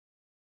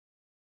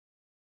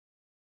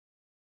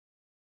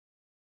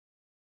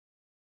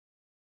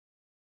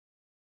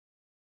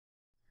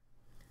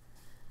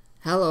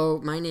Hello,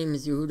 my name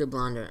is Yehuda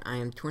Blonder. I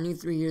am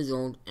 23 years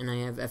old and I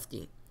have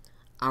FD.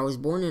 I was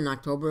born in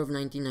October of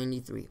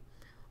 1993.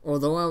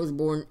 Although I was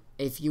born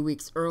a few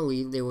weeks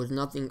early, there was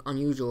nothing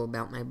unusual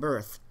about my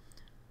birth.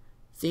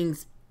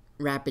 Things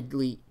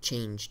rapidly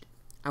changed.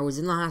 I was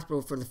in the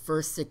hospital for the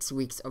first 6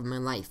 weeks of my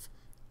life,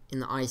 in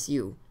the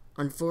ICU.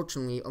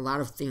 Unfortunately, a lot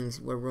of things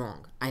were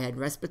wrong. I had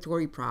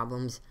respiratory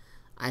problems,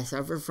 I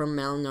suffered from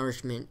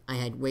malnourishment, I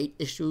had weight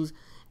issues,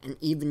 and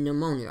even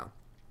pneumonia.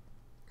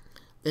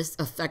 This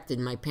affected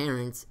my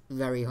parents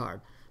very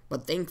hard,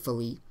 but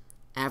thankfully,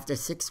 after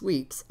 6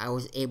 weeks, I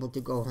was able to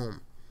go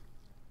home.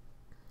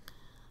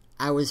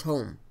 I was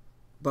home,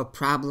 but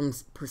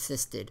problems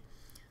persisted.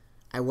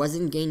 I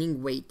wasn't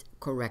gaining weight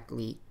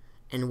correctly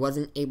and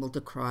wasn't able to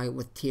cry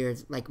with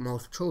tears like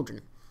most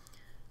children.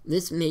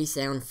 This may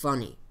sound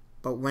funny,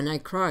 but when I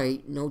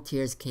cried, no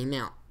tears came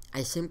out.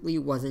 I simply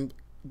wasn't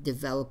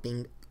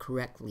developing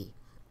correctly.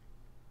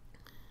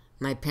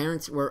 My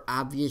parents were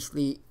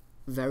obviously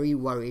very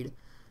worried,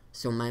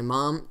 so my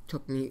mom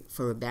took me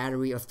for a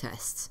battery of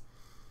tests.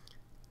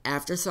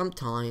 After some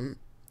time,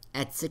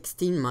 at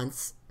 16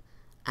 months,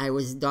 I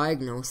was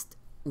diagnosed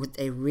with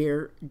a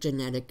rare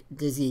genetic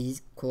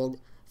disease called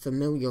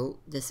familial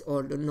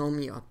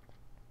dysautonomia.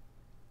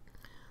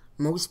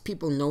 Most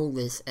people know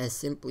this as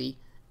simply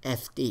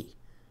FD.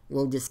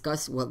 We'll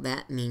discuss what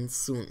that means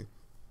soon.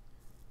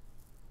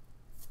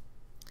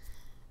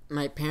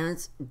 My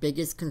parents'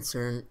 biggest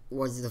concern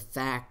was the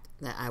fact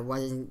that I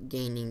wasn't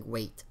gaining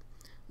weight.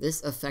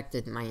 This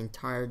affected my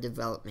entire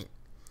development.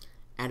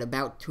 At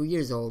about 2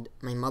 years old,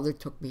 my mother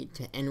took me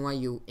to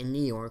NYU in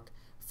New York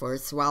for a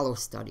swallow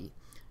study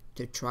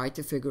to try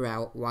to figure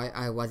out why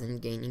I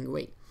wasn't gaining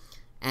weight.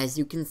 As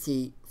you can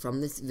see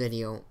from this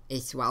video, a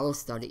swallow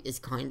study is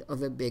kind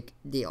of a big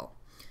deal.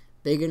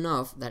 Big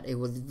enough that it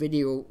was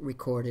video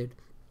recorded.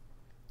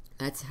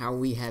 That's how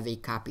we have a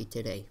copy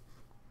today.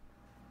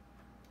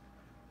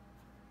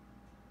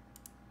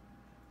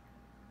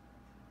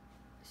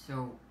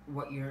 So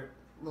what you're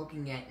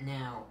looking at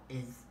now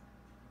is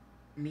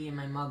me and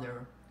my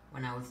mother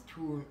when I was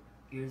 2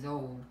 years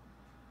old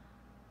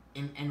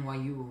in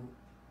NYU,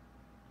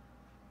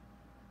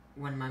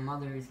 when my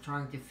mother is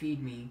trying to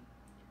feed me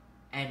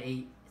at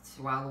a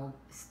swallow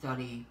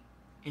study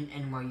in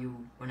NYU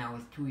when I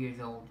was 2 years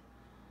old.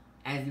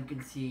 As you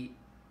can see,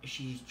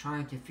 she's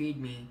trying to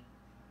feed me,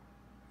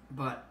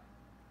 but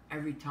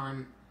every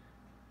time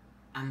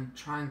I'm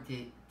trying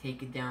to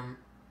take it down,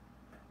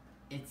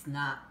 it's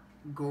not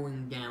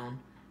going down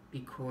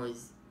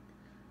because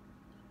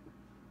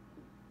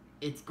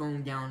it's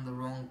going down the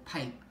wrong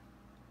pipe.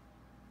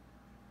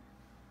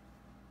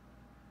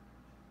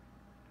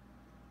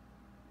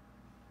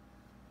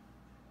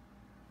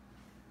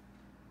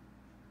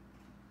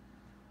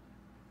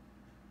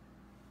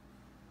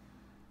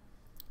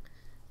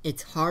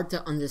 It's hard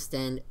to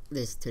understand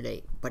this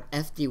today, but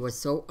FD was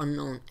so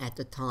unknown at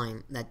the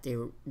time that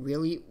there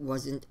really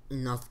wasn't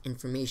enough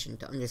information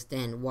to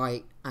understand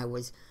why I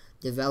was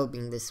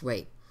developing this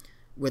way.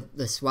 With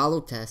the swallow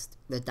test,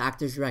 the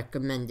doctors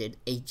recommended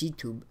a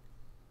G-tube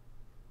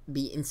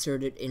be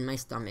inserted in my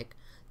stomach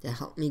to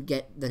help me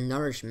get the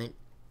nourishment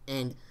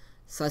and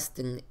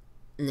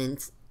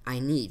sustenance I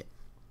need.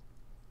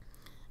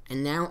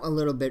 And now a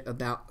little bit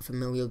about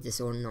familial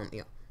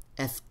dysautonomia,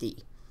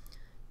 FD.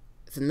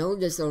 Familial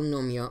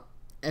dysautonomia,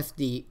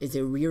 FD, is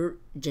a rare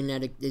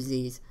genetic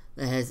disease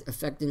that has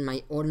affected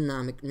my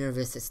autonomic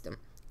nervous system,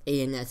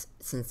 ANS,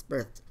 since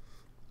birth.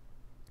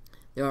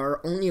 There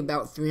are only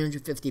about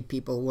 350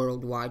 people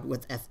worldwide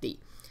with FD.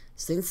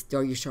 Since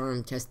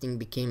Darusharim testing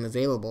became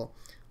available,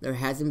 there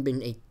has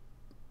been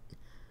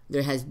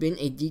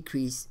a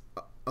decrease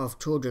of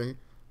children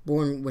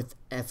born with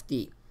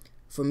FD.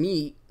 For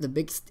me, the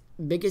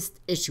biggest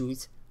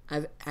issues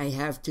I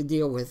have to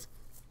deal with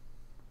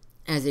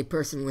as a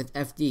person with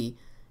FD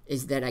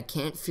is that I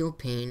can't feel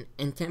pain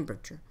and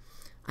temperature.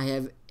 I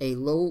have a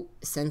low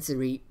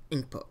sensory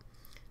input.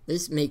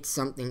 This makes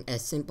something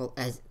as simple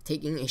as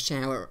taking a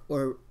shower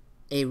or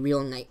a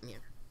real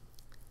nightmare.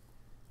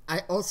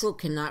 I also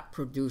cannot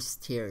produce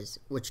tears,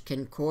 which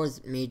can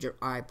cause major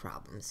eye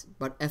problems,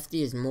 but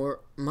FD is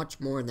much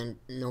more than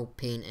no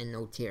pain and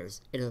no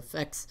tears. It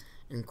affects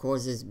and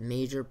causes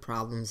major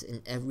problems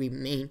in every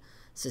main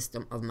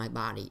system of my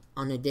body.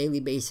 On a daily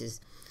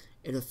basis,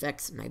 it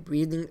affects my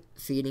breathing,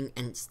 feeding,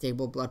 and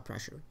stable blood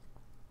pressure.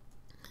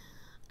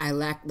 I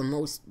lack the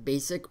most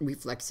basic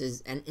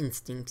reflexes and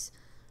instincts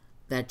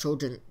that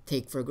children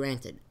take for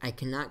granted. I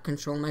cannot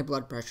control my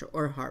blood pressure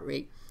or heart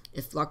rate.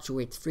 It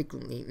fluctuates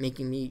frequently,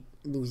 making me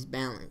lose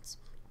balance.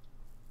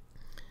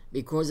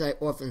 Because I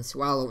often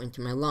swallow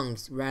into my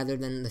lungs rather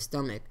than the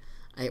stomach,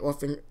 I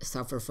often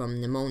suffer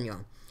from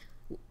pneumonia.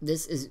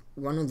 This is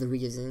one of the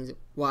reasons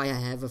why I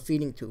have a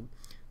feeding tube,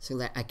 so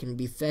that I can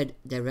be fed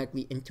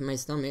directly into my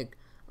stomach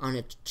on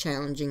a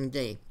challenging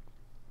day.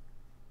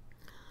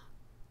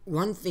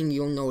 One thing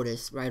you'll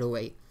notice right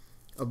away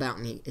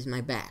about me is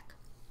my back,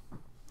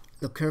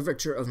 the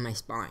curvature of my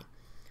spine.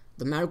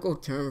 The medical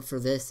term for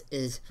this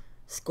is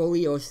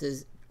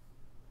scoliosis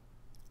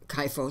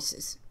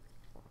kyphosis.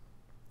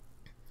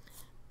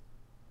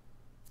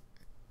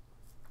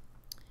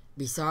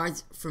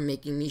 Besides from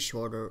making me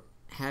shorter,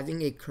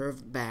 having a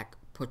curved back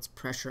puts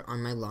pressure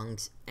on my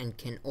lungs and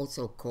can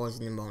also cause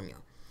pneumonia.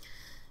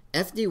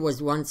 FD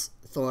was once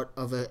thought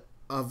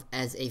of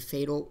as a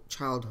fatal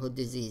childhood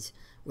disease,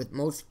 with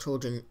most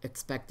children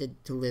expected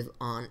to live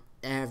on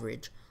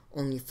average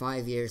only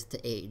 5 years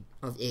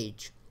of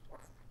age.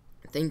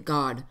 Thank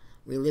God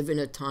we live in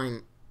a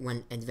time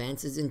when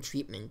advances in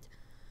treatment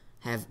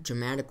have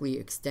dramatically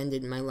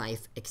extended my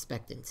life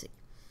expectancy.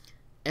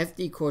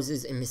 FD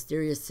causes a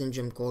mysterious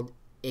syndrome called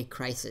a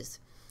crisis,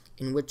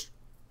 in which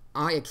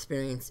I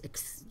experience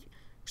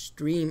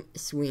extreme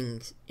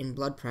swings in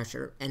blood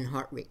pressure and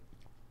heart rate,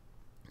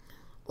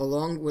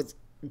 along with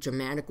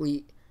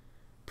dramatically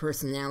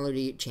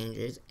personality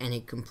changes and a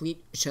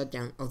complete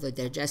shutdown of the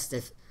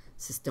digestive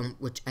system,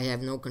 which I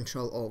have no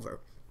control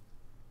over.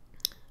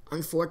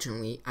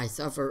 Unfortunately, I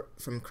suffer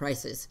from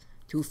crisis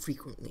too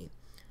frequently.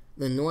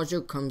 The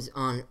nausea comes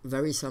on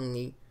very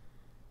suddenly,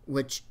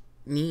 which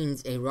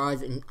means a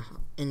rise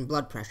in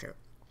blood pressure.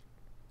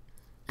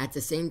 At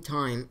the same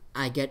time,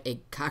 I get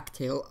a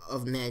cocktail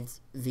of meds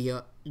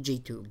via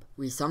G-tube.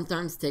 We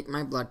sometimes take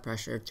my blood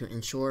pressure to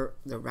ensure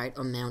the right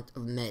amount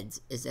of meds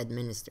is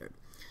administered.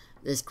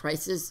 This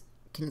crisis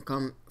can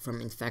come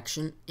from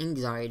infection,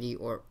 anxiety,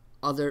 or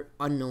other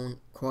unknown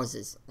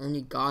causes.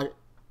 Only God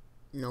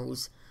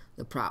knows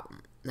the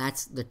problem.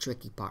 That's the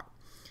tricky part.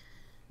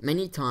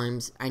 Many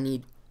times I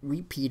need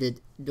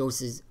repeated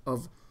doses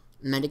of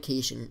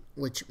medication,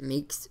 which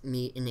makes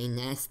me in a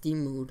nasty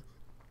mood,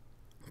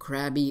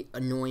 crabby,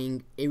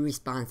 annoying,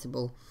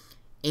 irresponsible,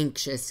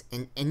 anxious,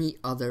 and any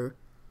other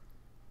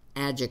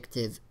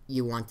adjective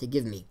you want to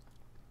give me.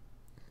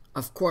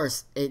 Of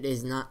course, it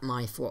is not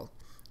my fault.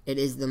 It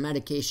is the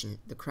medication,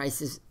 the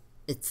crisis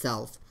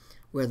itself,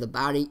 where the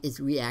body is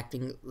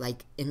reacting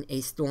like in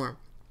a storm.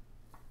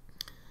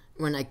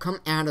 When I come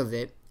out of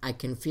it, I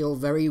can feel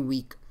very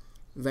weak,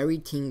 very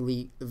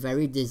tingly,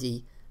 very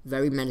dizzy,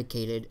 very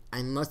medicated.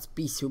 I must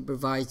be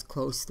supervised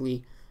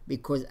closely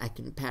because I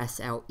can pass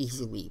out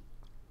easily.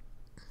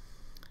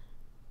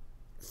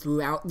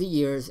 Throughout the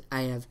years,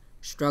 I have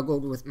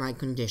struggled with my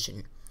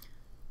condition.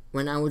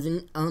 When I was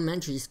in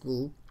elementary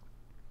school,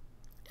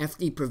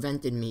 FD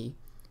prevented me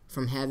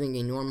from having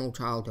a normal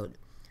childhood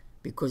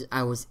because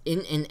I was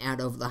in and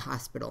out of the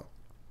hospital,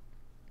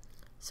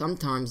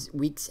 sometimes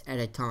weeks at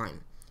a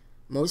time.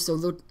 Most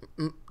of the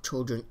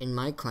children in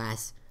my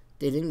class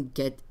didn't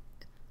get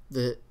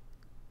to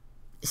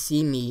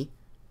see me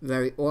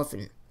very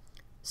often.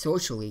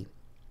 Socially,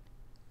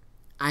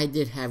 I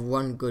did have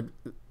one good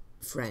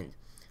friend,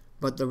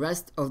 but the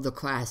rest of the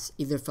class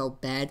either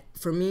felt bad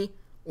for me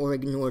or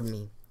ignored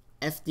me.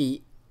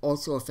 FD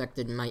also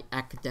affected my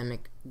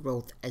academic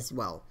growth as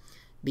well.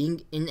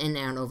 Being in and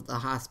out of the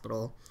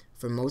hospital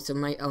for most of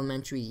my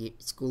elementary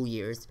school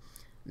years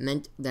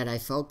meant that I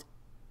felt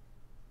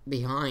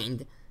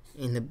behind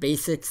in the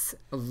basics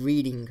of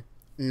reading,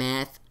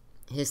 math,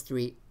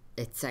 history,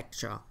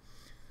 etc.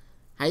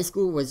 High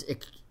school was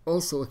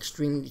also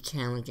extremely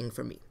challenging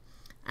for me.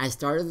 I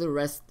started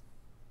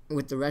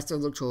with the rest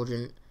of the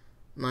children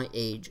my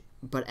age,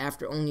 but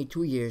after only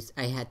 2 years,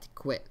 I had to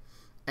quit.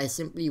 I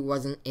simply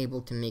wasn't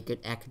able to make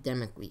it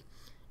academically.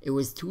 It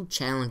was too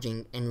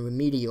challenging, and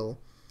remedial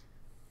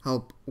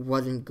help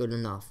wasn't good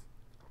enough.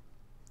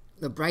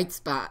 The bright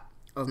spot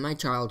of my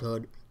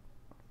childhood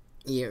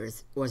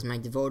years was my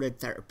devoted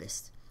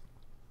therapist.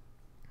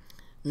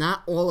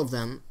 Not all of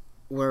them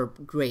were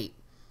great.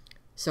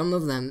 Some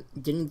of them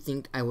didn't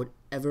think I would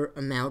ever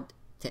amount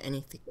to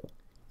anything.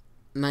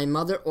 My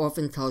mother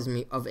often tells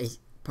me of a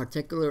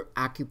particular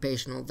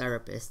occupational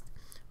therapist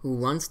who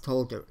once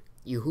told her,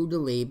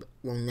 Yehuda Leib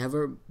will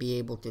never be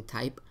able to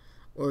type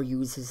or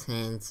use his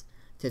hands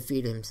to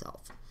feed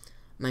himself.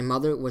 My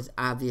mother was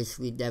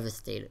obviously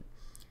devastated.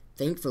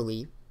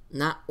 Thankfully,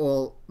 not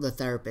all the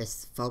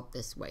therapists felt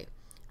this way.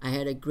 I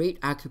had a great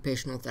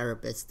occupational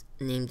therapist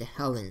named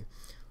Helen,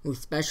 who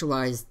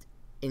specialized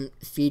in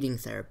feeding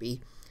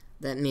therapy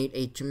that made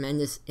a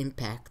tremendous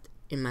impact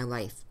in my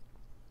life.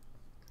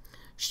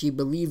 She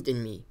believed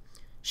in me.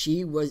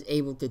 She was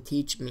able to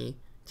teach me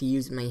to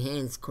use my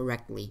hands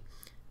correctly.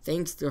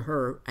 Thanks to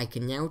her, I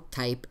can now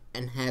type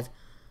and have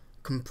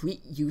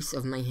complete use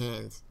of my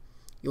hands.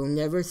 You'll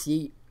never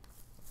see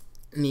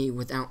me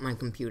without my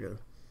computer.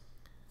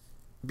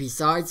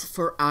 Besides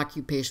for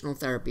occupational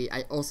therapy,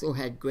 I also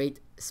had great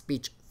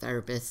speech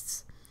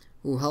therapists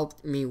who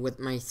helped me with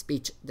my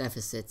speech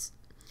deficits,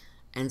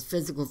 and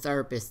physical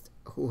therapists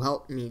who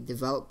helped me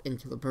develop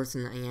into the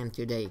person I am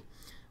today.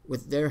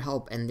 With their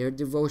help and their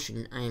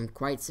devotion, I am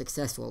quite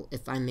successful,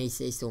 if I may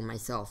say so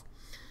myself.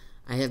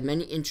 I have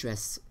many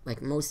interests,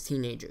 like most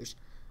teenagers.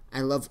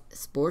 I love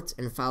sports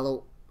and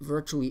follow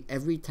virtually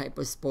every type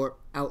of sport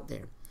out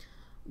there.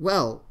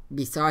 Well,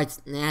 besides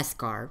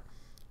NASCAR,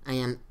 I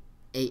am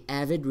an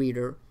avid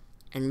reader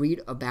and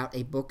read about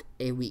a book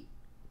a week,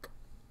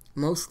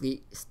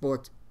 mostly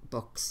sports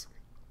books.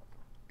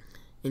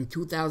 In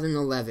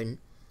 2011,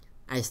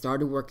 I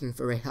started working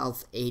for a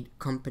health aid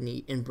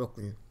company in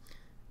Brooklyn,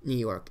 New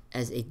York,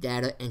 as a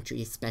data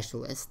entry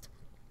specialist.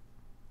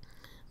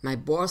 My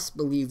boss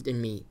believed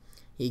in me.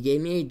 He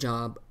gave me a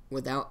job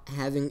without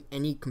having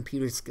any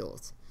computer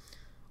skills.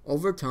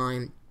 Over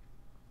time,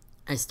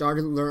 I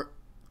started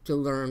to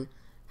learn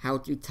how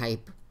to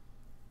type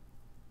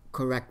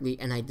correctly,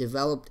 and I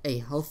developed a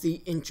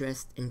healthy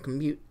interest in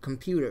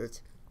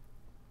computers.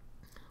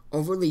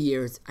 Over the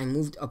years, I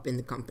moved up in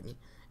the company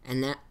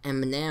and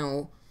am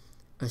now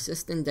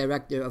assistant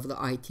director of the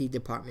IT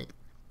department.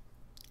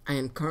 I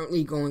am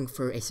currently going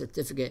for a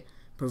certificate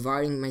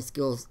providing my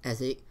skills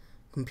as a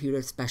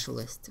computer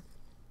specialist.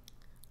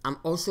 I'm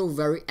also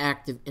very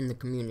active in the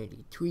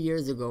community. 2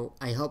 years ago,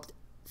 I helped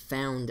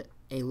found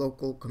a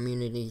local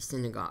community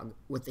synagogue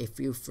with a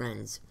few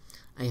friends.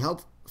 I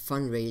helped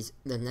fundraise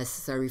the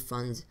necessary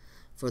funds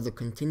for the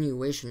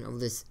continuation of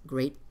this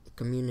great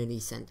community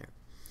center.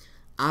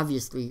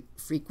 Obviously,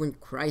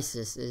 frequent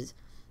crises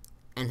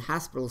and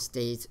hospital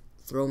stays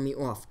throw me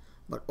off,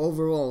 but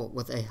overall,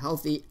 with a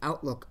healthy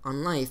outlook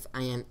on life,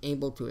 I am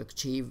able to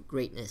achieve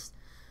greatness.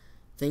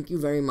 Thank you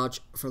very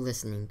much for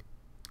listening.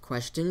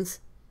 Questions?